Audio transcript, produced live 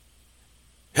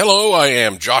Hello, I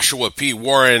am Joshua P.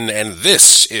 Warren, and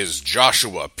this is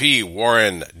Joshua P.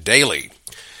 Warren Daily.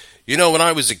 You know, when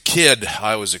I was a kid,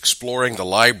 I was exploring the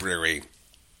library,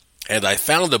 and I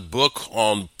found a book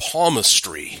on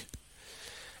palmistry,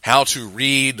 how to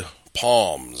read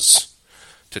palms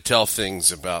to tell things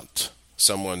about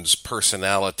someone's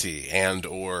personality and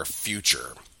or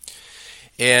future.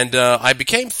 And I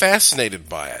became fascinated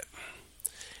by it.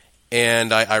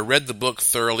 And I read the book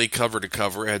thoroughly, cover to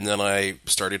cover, and then I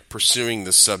started pursuing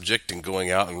this subject and going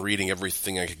out and reading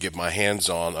everything I could get my hands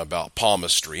on about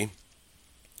palmistry.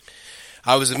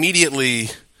 I was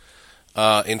immediately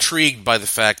intrigued by the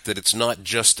fact that it's not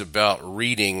just about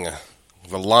reading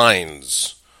the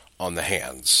lines on the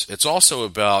hands. It's also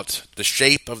about the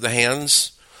shape of the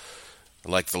hands,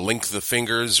 like the length of the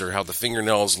fingers or how the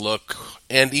fingernails look,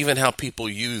 and even how people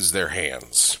use their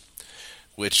hands.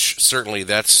 Which certainly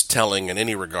that's telling in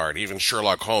any regard. Even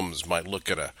Sherlock Holmes might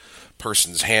look at a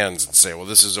person's hands and say, well,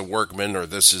 this is a workman or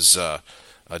this is a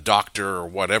doctor or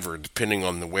whatever, depending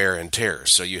on the wear and tear.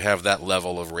 So you have that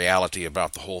level of reality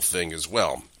about the whole thing as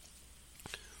well.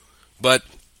 But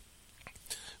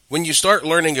when you start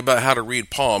learning about how to read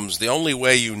palms, the only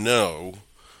way you know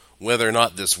whether or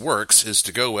not this works is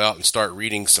to go out and start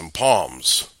reading some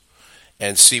palms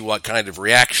and see what kind of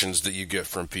reactions that you get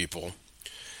from people.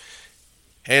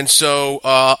 And so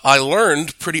I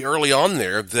learned pretty early on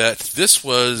there that this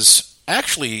was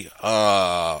actually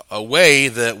a way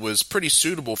that was pretty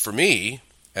suitable for me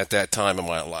at that time in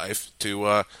my life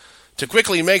to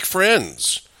quickly make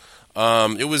friends.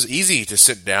 It was easy to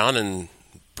sit down and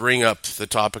bring up the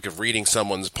topic of reading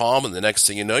someone's palm, and the next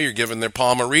thing you know, you're giving their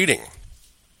palm a reading.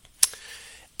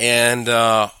 And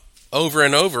over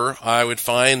and over, I would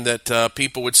find that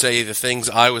people would say the things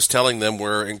I was telling them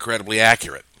were incredibly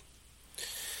accurate.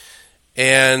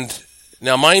 And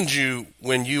now, mind you,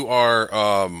 when you're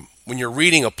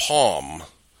reading a palm,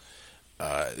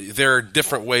 there are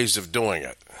different ways of doing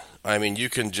it. I mean, you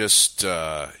can just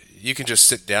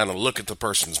sit down and look at the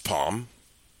person's palm,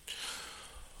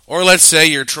 or let's say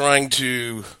you're trying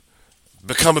to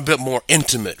become a bit more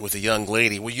intimate with a young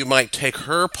lady. Well, you might take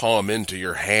her palm into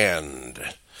your hand,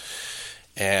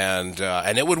 and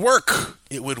it would work.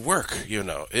 It would work. You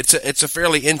know, it's a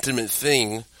fairly intimate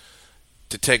thing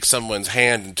to take someone's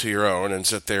hand into your own and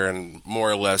sit there and more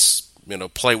or less,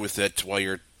 play with it while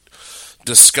you're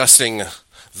discussing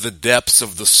the depths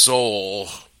of the soul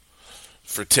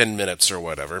for 10 minutes or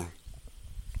whatever.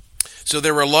 So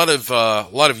there were a lot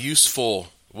of useful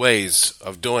ways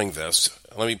of doing this.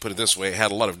 Let me put it this way: it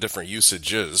had a lot of different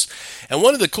usages. And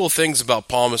one of the cool things about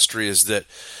palmistry is that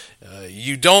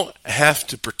you don't have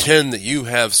to pretend that you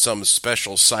have some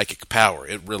special psychic power.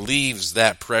 It relieves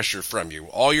that pressure from you.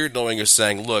 All you're doing is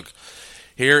saying, look,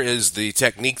 here is the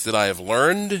technique that I have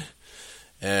learned,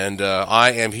 and I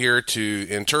am here to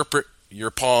interpret your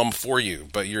palm for you.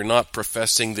 But you're not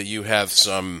professing that you have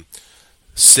some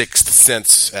sixth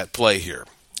sense at play here.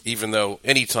 Even though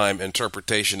anytime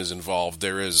interpretation is involved,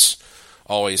 there is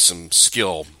always some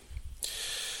skill.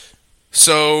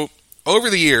 So over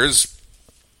the years,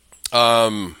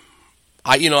 I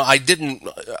didn't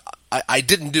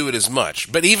do it as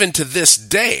much, but even to this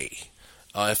day,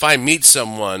 if I meet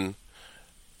someone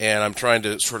and I'm trying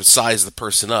to sort of size the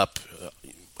person up,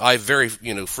 I very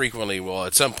frequently will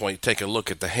at some point take a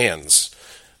look at the hands,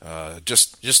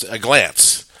 just a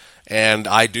glance, and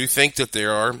I do think that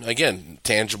there are, again,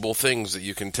 tangible things that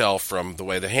you can tell from the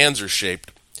way the hands are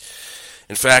shaped.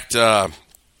 In fact,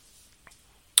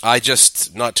 I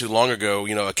just, not too long ago,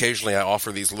 occasionally I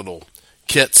offer these little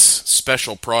kits,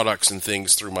 special products and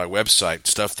things through my website,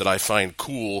 stuff that I find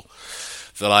cool,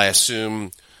 that I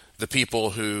assume the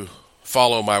people who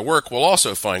follow my work will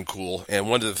also find cool. And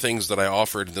one of the things that I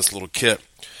offered in this little kit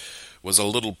was a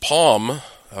little palm,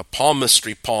 a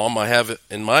palmistry palm. I have it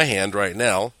in my hand right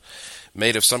now,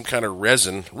 made of some kind of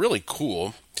resin, really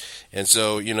cool. And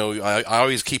so, I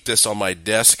always keep this on my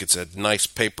desk. It's a nice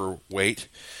paperweight.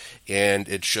 And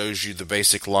it shows you the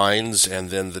basic lines and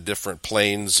then the different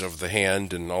planes of the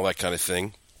hand and all that kind of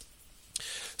thing.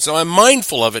 So I'm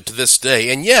mindful of it to this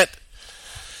day, and yet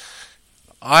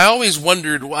I always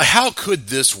wondered, well, how could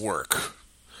this work?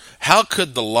 How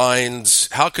could the lines,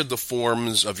 how could the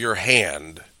forms of your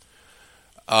hand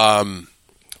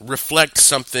reflect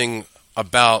something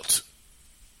about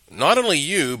not only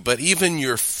you, but even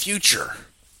your future?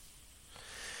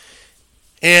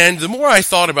 And the more I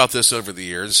thought about this over the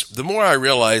years, the more I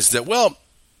realized that, well,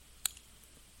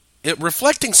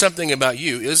 reflecting something about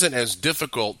you isn't as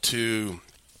difficult to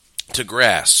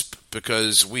grasp,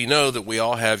 because we know that we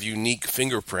all have unique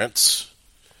fingerprints,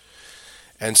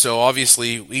 And so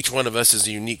obviously each one of us is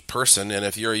a unique person, and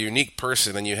if you're a unique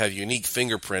person and you have unique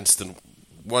fingerprints, then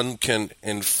one can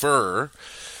infer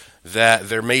that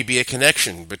there may be a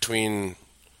connection between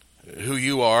who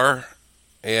you are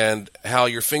and how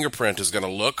your fingerprint is going to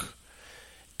look,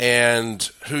 and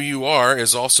who you are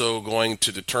is also going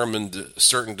to determine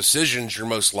certain decisions you're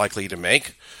most likely to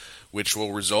make, which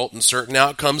will result in certain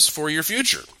outcomes for your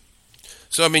future.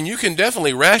 So, I mean, you can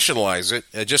definitely rationalize it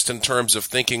just in terms of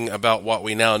thinking about what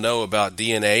we now know about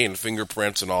DNA and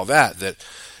fingerprints and all that,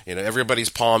 everybody's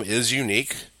palm is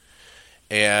unique,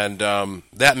 and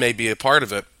that may be a part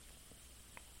of it.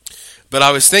 But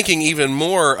I was thinking even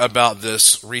more about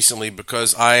this recently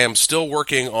because I am still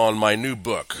working on my new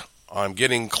book. I'm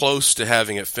getting close to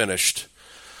having it finished,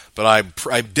 but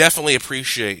I definitely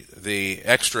appreciate the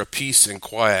extra peace and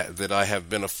quiet that I have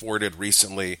been afforded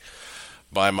recently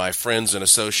by my friends and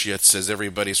associates as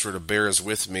everybody sort of bears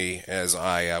with me as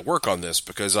I work on this,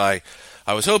 because I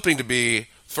was hoping to be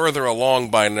further along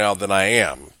by now than I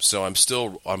am. So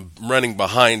I'm running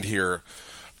behind here,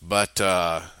 but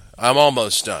I'm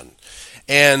almost done.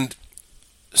 And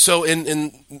so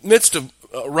in midst of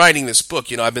writing this book,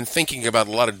 I've been thinking about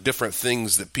a lot of different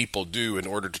things that people do in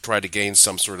order to try to gain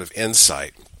some sort of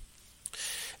insight,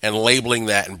 and labeling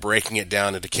that and breaking it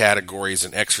down into categories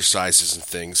and exercises and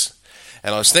things.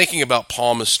 And I was thinking about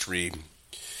palmistry,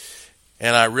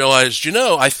 and I realized,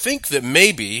 I think that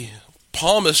maybe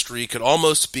palmistry could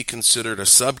almost be considered a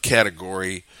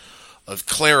subcategory of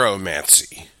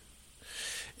kleromancy.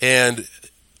 And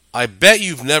I bet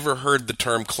you've never heard the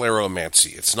term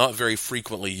kleromancy. It's not very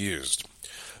frequently used.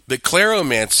 But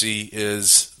kleromancy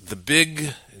is the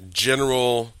big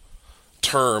general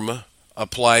term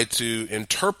applied to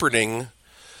interpreting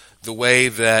the way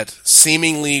that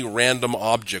seemingly random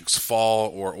objects fall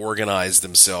or organize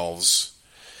themselves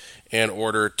in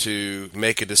order to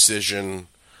make a decision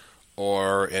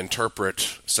or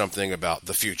interpret something about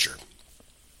the future.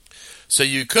 So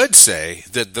you could say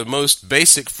that the most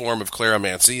basic form of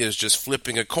kleromancy is just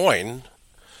flipping a coin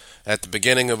at the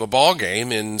beginning of a ball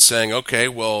game and saying, okay,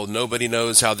 well, nobody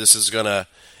knows how this is going to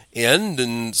end,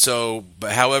 and so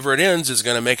however it ends is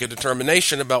going to make a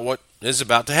determination about what is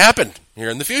about to happen here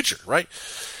in the future, right?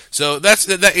 So that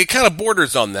it kind of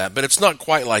borders on that, but it's not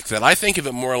quite like that. I think of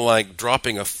it more like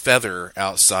dropping a feather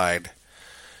outside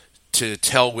to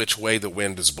tell which way the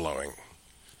wind is blowing.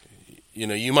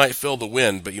 You might feel the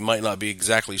wind, but you might not be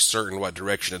exactly certain what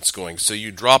direction it's going. So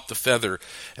you drop the feather,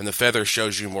 and the feather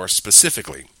shows you more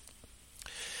specifically.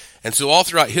 And so all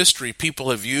throughout history,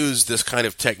 people have used this kind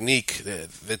of technique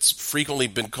that's frequently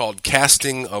been called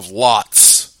casting of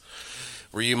lots,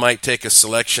 where you might take a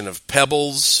selection of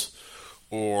pebbles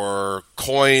or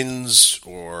coins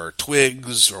or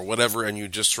twigs or whatever, and you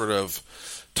just sort of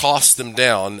toss them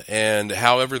down, and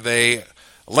however they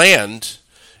land,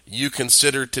 you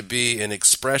consider to be an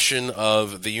expression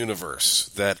of the universe,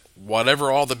 that whatever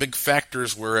all the big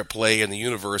factors were at play in the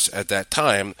universe at that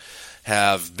time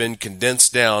have been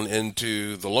condensed down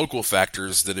into the local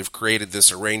factors that have created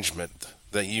this arrangement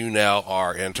that you now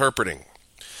are interpreting.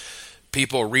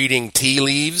 People reading tea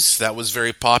leaves, that was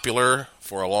very popular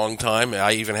for a long time.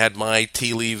 I even had my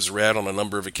tea leaves read on a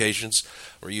number of occasions,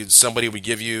 where somebody would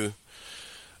give you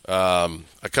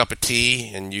a cup of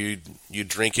tea and you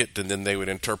drink it, and then they would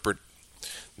interpret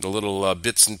the little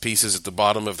bits and pieces at the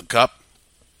bottom of the cup.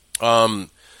 The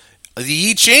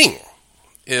I Ching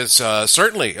is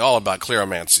certainly all about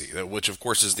kleromancy, which of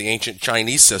course is the ancient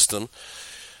Chinese system.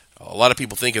 A lot of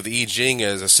people think of the I Ching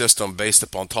as a system based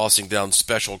upon tossing down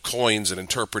special coins and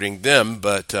interpreting them,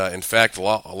 but in fact a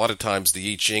lot of times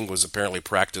the I Ching was apparently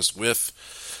practiced with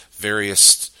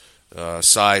various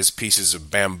size pieces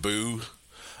of bamboo.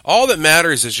 All that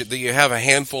matters is that you have a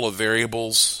handful of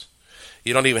variables.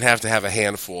 You don't even have to have a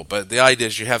handful, but the idea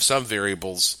is you have some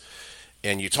variables,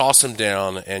 and you toss them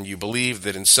down, and you believe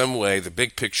that in some way the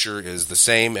big picture is the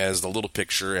same as the little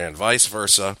picture, and vice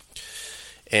versa.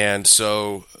 And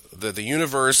so the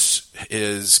universe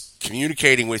is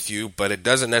communicating with you, but it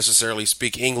doesn't necessarily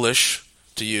speak English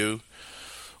to you,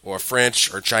 or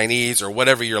French, or Chinese, or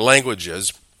whatever your language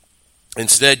is.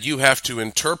 Instead, you have to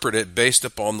interpret it based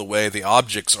upon the way the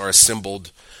objects are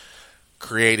assembled,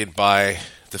 created by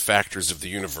the factors of the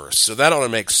universe. So that ought to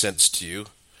make sense to you.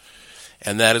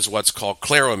 And that is what's called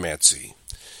kleromancy.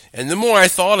 And the more I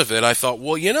thought of it, I thought,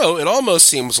 well, it almost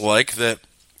seems like that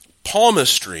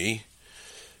palmistry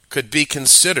could be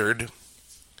considered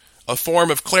a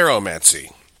form of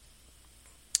kleromancy,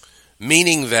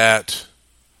 meaning that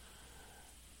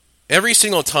every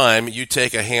single time you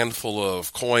take a handful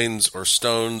of coins or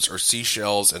stones or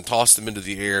seashells and toss them into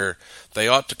the air, they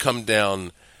ought to come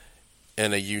down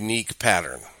in a unique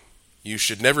pattern. You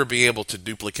should never be able to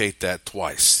duplicate that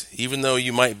twice. Even though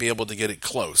you might be able to get it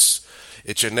close,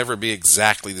 it should never be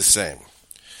exactly the same.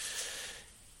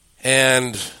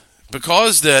 And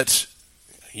because that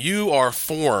you are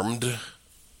formed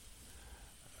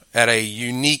at a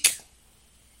unique,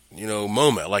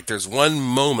 moment, like there's one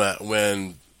moment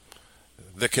when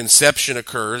the conception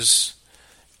occurs,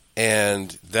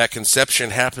 and that conception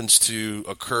happens to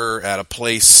occur at a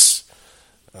place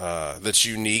that's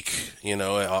unique,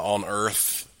 on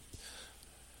Earth,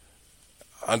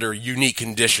 under unique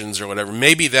conditions or whatever.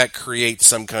 Maybe that creates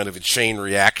some kind of a chain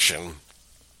reaction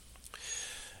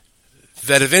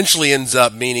that eventually ends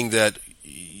up meaning that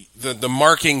the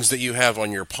markings that you have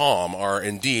on your palm are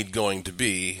indeed going to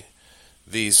be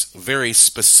these very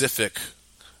specific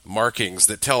markings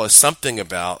that tell us something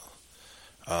about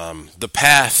the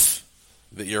path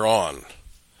that you're on.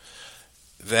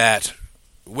 That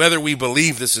whether we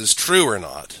believe this is true or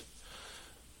not,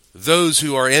 those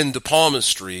who are into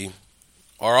palmistry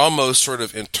are almost sort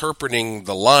of interpreting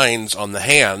the lines on the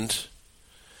hand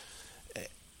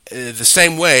the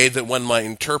same way that one might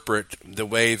interpret the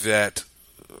way that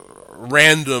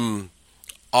random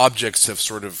objects have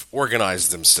sort of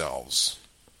organized themselves.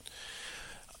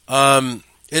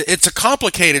 It's a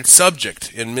complicated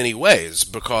subject in many ways,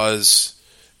 because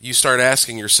you start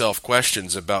asking yourself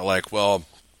questions about, like, well,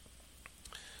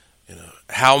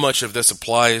 how much of this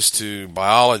applies to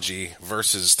biology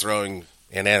versus throwing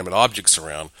inanimate objects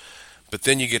around. But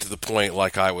then you get to the point,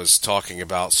 like I was talking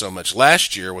about so much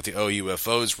last year with the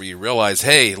OUFOs, where you realize,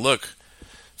 hey, look,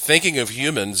 thinking of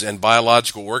humans and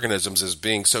biological organisms as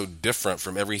being so different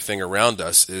from everything around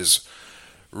us is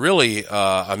really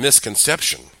a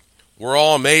misconception. We're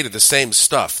all made of the same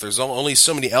stuff. There's only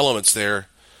so many elements there.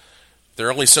 There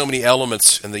are only so many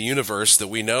elements in the universe that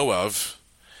we know of,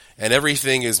 and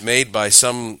everything is made by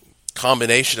some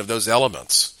combination of those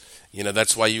elements.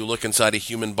 That's why you look inside a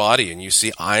human body and you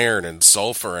see iron and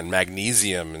sulfur and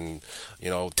magnesium and,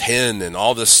 tin and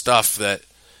all this stuff that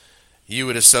you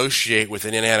would associate with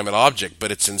an inanimate object,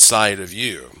 but it's inside of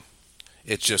you.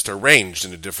 It's just arranged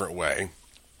in a different way.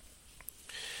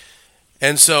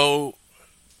 And so,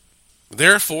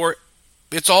 therefore,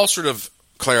 it's all sort of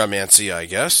clairvoyancy, I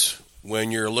guess,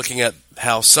 when you're looking at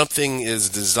how something is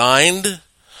designed,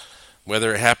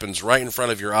 whether it happens right in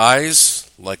front of your eyes,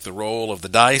 like the roll of the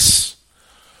dice,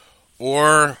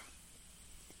 or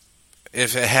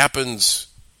if it happens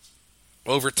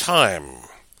over time,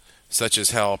 such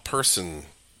as how a person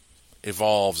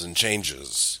evolves and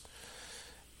changes.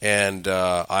 And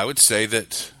I would say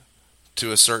that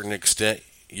to a certain extent,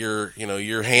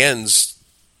 your hands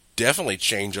definitely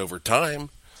change over time.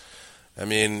 I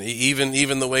mean,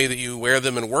 even the way that you wear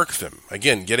them and work them.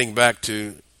 Again, getting back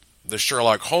to the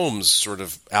Sherlock Holmes sort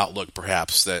of outlook,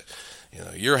 perhaps, that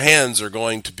your hands are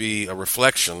going to be a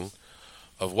reflection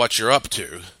of what you're up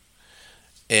to,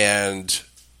 and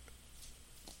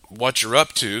what you're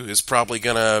up to is probably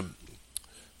going to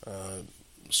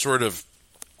sort of,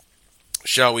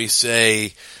 shall we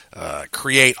say,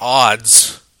 create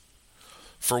odds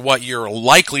for what you're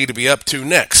likely to be up to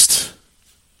next.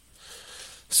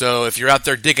 So if you're out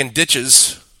there digging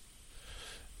ditches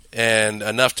and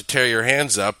enough to tear your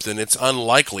hands up, then it's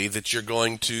unlikely that you're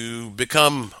going to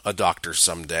become a doctor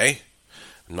someday.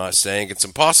 I'm not saying it's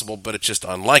impossible, but it's just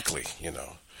unlikely,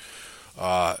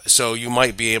 So you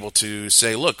might be able to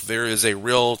say, look, there is a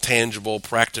real, tangible,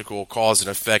 practical cause and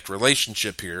effect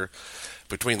relationship here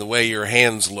between the way your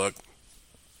hands look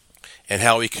and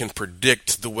how we can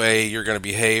predict the way you're going to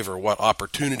behave or what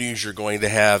opportunities you're going to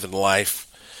have in life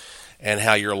and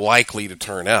how you're likely to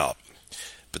turn out.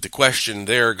 But the question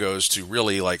there goes to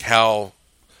really, like, how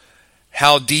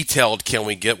detailed can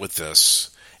we get with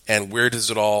this, and where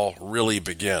does it all really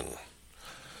begin?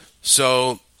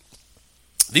 So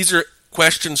these are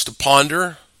questions to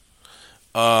ponder.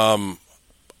 Some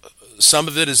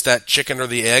of it is that chicken or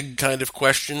the egg kind of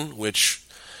question, which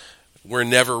we're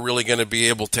never really going to be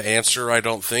able to answer, I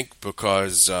don't think,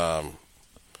 because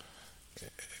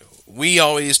we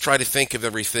always try to think of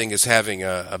everything as having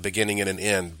a beginning and an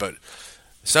end, but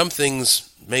some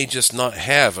things may just not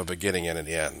have a beginning and an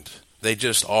end. They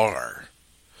just are.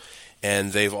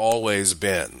 And they've always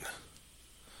been.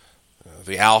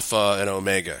 The Alpha and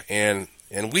Omega. And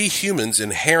we humans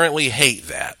inherently hate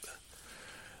that,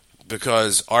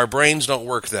 because our brains don't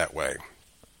work that way.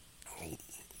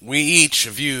 We each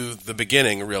view the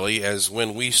beginning, really, as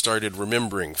when we started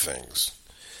remembering things.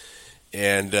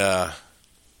 And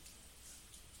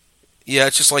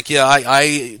it's just like,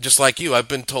 I just like you, I've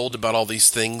been told about all these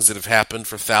things that have happened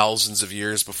for thousands of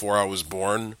years before I was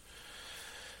born.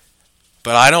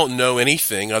 But I don't know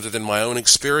anything other than my own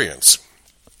experience.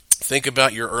 Think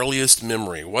about your earliest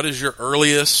memory. What is your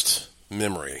earliest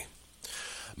memory?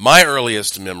 My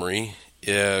earliest memory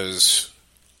is,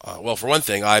 well, for one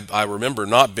thing, I remember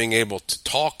not being able to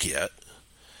talk yet,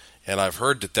 and I've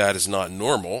heard that that is not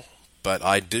normal, but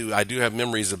I do have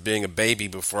memories of being a baby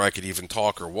before I could even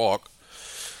talk or walk.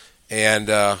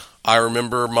 And I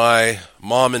remember my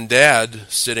mom and dad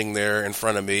sitting there in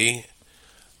front of me,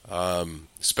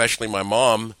 especially my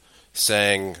mom,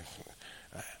 saying,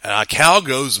 "A cow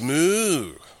goes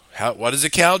moo." What does a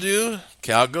cow do?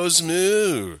 Cow goes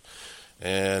moo.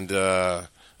 And a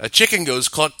chicken goes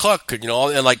cluck cluck.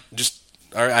 And like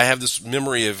I have this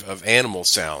memory of animal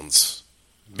sounds,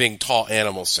 being taught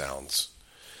animal sounds.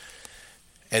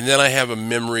 And then I have a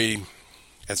memory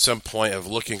at some point of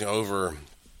looking over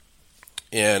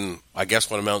in, I guess,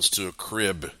 what amounts to a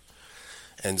crib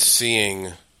and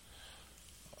seeing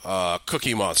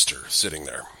Cookie Monster sitting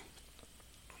there.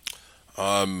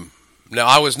 Now,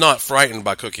 I was not frightened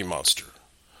by Cookie Monster,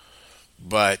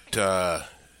 but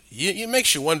it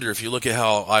makes you wonder, if you look at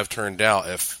how I've turned out,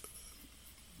 if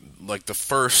like the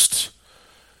first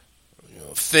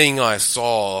thing I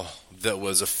saw that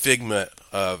was a figment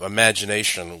of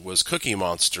imagination was Cookie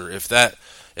Monster, if that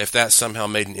somehow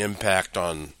made an impact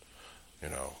on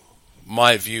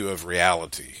my view of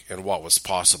reality and what was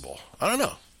possible. I don't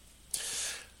know.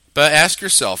 But ask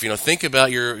yourself, think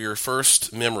about your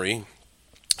first memory,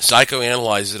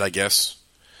 psychoanalyze it, I guess,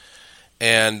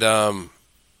 and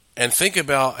think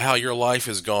about how your life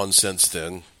has gone since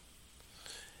then,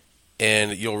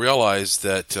 and you'll realize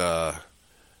that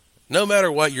no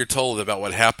matter what you're told about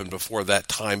what happened before that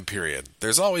time period,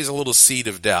 there's always a little seed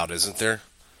of doubt, isn't there?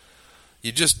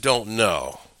 You just don't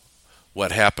know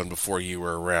what happened before you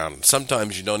were around.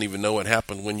 Sometimes you don't even know what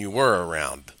happened when you were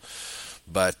around.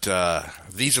 But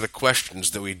these are the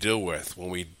questions that we deal with when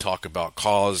we talk about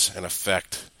cause and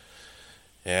effect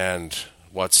and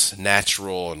what's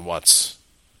natural and what's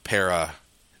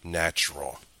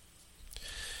para-natural.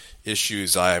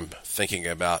 Issues I'm thinking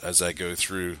about as I go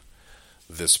through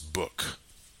this book.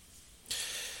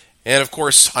 And of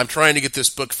course, I'm trying to get this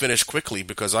book finished quickly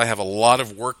because I have a lot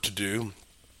of work to do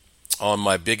on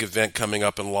my big event coming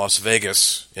up in Las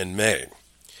Vegas in May.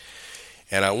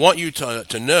 And I want you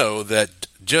to know that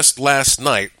just last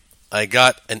night I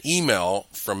got an email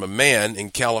from a man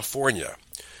in California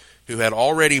who had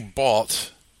already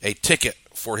bought a ticket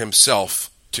for himself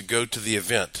to go to the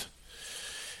event.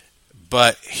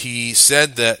 But he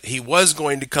said that he was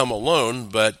going to come alone,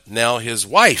 but now his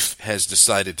wife has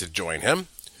decided to join him,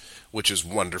 which is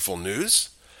wonderful news.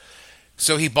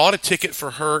 So he bought a ticket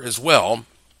for her as well.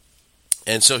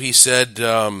 And so he said,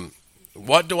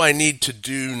 what do I need to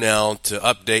do now to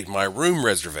update my room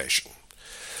reservation?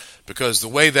 Because the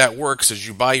way that works is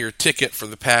you buy your ticket for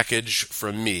the package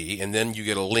from me, and then you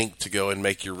get a link to go and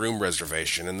make your room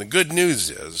reservation. And the good news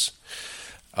is,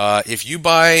 if you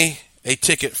buy a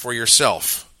ticket for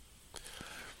yourself,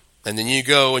 and then you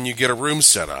go and you get a room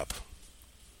set up,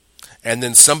 and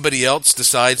then somebody else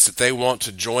decides that they want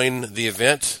to join the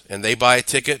event, and they buy a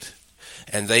ticket,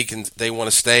 and they want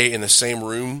to stay in the same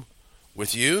room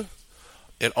with you,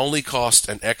 it only costs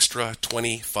an extra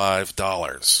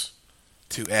 $25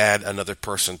 to add another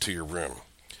person to your room.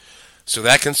 So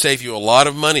that can save you a lot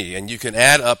of money, and you can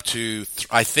add up to,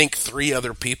 I think, 3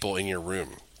 other people in your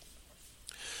room.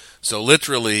 So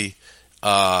literally,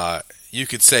 you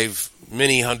could save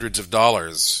many hundreds of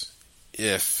dollars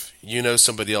if you know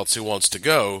somebody else who wants to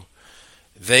go.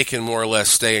 They can more or less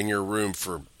stay in your room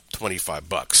for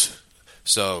 $25.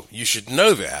 So you should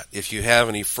know that if you have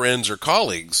any friends or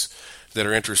colleagues that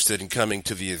are interested in coming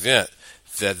to the event,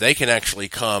 that they can actually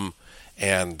come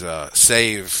and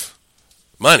save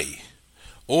money.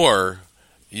 Or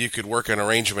you could work an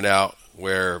arrangement out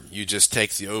where you just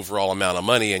take the overall amount of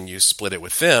money and you split it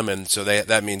with them, and so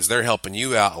that means they're helping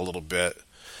you out a little bit,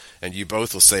 and you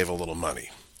both will save a little money.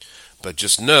 But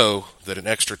just know that an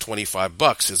extra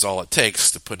 $25 is all it takes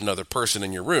to put another person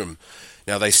in your room.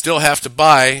 Now, they still have to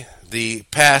buy the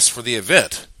pass for the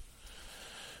event,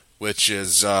 which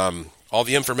is all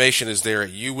the information is there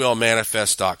at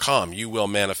youwillmanifest.com,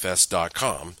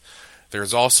 youwillmanifest.com.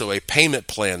 There's also a payment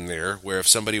plan there where if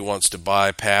somebody wants to buy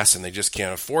a pass and they just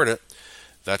can't afford it,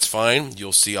 that's fine.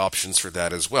 You'll see options for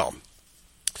that as well.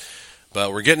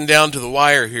 But we're getting down to the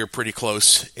wire here pretty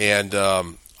close, and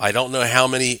I don't know how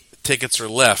many tickets are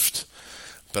left,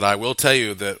 but I will tell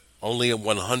you that only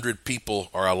 100 people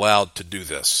are allowed to do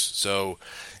this. So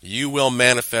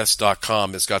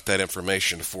youwillmanifest.com has got that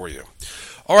information for you.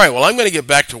 All right, well, I'm going to get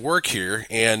back to work here,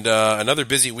 and another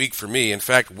busy week for me. In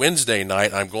fact, Wednesday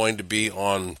night I'm going to be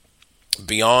on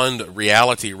Beyond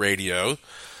Reality Radio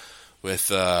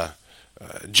with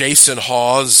Jason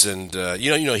Hawes, and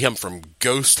you know him from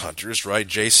Ghost Hunters, right?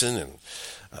 Jason and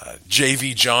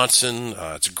J.V. Johnson.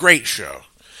 It's a great show.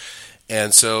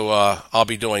 And so I'll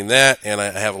be doing that, and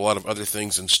I have a lot of other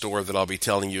things in store that I'll be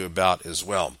telling you about as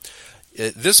well.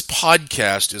 This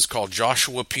podcast is called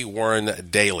Joshua P. Warren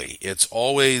Daily. It's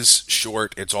always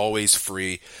short. It's always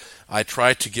free. I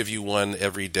try to give you one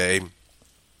every day.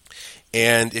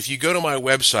 And if you go to my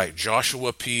website,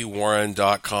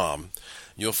 joshuapwarren.com,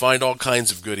 you'll find all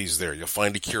kinds of goodies there. You'll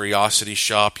find a curiosity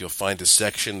shop. You'll find a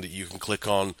section that you can click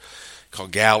on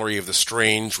called Gallery of the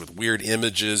Strange with weird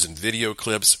images and video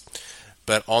clips.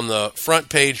 But on the front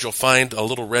page, you'll find a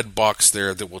little red box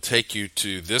there that will take you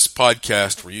to this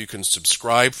podcast where you can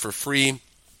subscribe for free,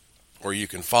 or you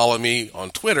can follow me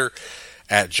on Twitter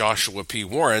at Joshua P.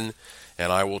 Warren,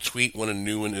 and I will tweet when a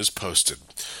new one is posted.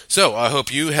 So I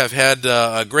hope you have had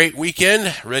a great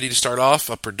weekend, ready to start off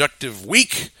a productive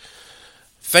week.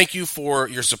 Thank you for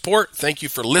your support. Thank you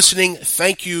for listening.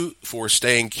 Thank you for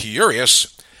staying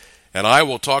curious, and I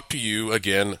will talk to you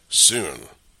again soon.